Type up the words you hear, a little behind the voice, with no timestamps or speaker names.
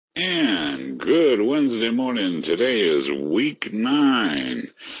And good Wednesday morning. Today is week 9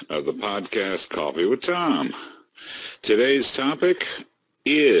 of the podcast Coffee with Tom. Today's topic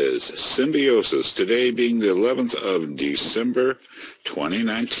is Symbiosis, today being the 11th of December,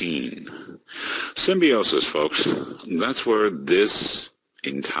 2019. Symbiosis, folks, that's where this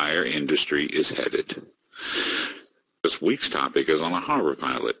entire industry is headed. This week's topic is on a harbor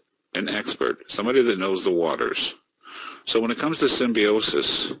pilot, an expert, somebody that knows the waters. So when it comes to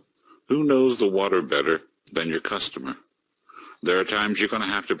symbiosis, who knows the water better than your customer? There are times you're going to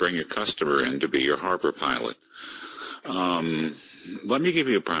have to bring your customer in to be your harbor pilot. Let me give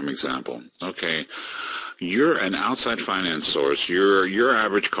you a prime example. Okay, you're an outside finance source. Your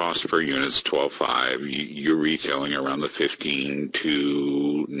average cost per unit is $12.5. You're retailing around the 15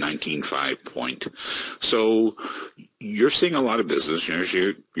 to 19.5 point. So you're seeing a lot of business.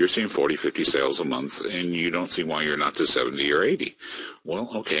 You're seeing 40, 50 sales a month, and you don't see why you're not to 70 or 80.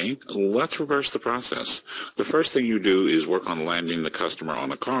 Well, okay, let's reverse the process. The first thing you do is work on landing the customer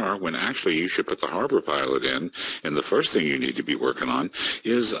on a car when actually you should put the harbor pilot in, and the first thing you need to be working on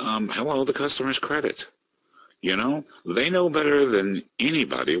is, hello, the customer's credit. You know, they know better than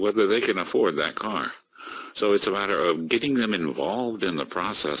anybody whether they can afford that car. So it's a matter of getting them involved in the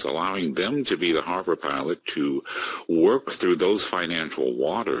process, allowing them to be the harbor pilot to work through those financial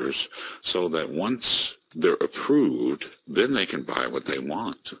waters so that once they're approved, then they can buy what they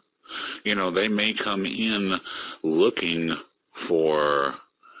want. You know, they may come in looking for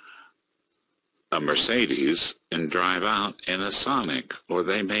a Mercedes and drive out in a Sonic, or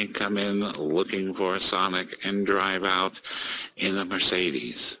they may come in looking for a Sonic and drive out in a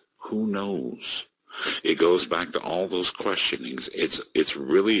Mercedes. Who knows? It goes back to all those questionings. It's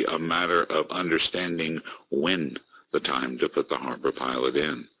really a matter of understanding when the time to put the harbor pilot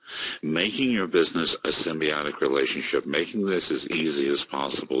in. Making your business a symbiotic relationship, making this as easy as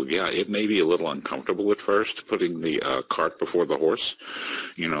possible. Yeah, it may be a little uncomfortable at first, putting the cart before the horse.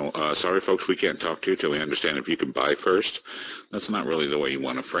 You know, sorry folks, we can't talk to you till we understand if you can buy first. That's not really the way you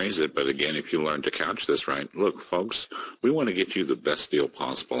want to phrase it, but again, if you learn to couch this right, look folks, we want to get you the best deal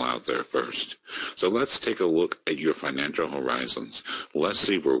possible out there first. So let's take a look at your financial horizons. Let's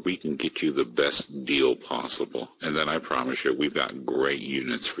see where we can get you the best deal possible. And then I promise you, we've got great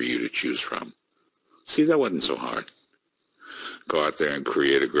units for you to choose from. See, that wasn't so hard. Go out there and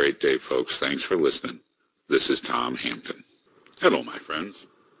create a great day, folks. Thanks for listening. This is Tom Hampton. Hello, my friends.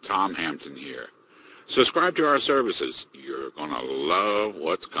 Tom Hampton here. Subscribe to our services. You're going to love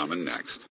what's coming next.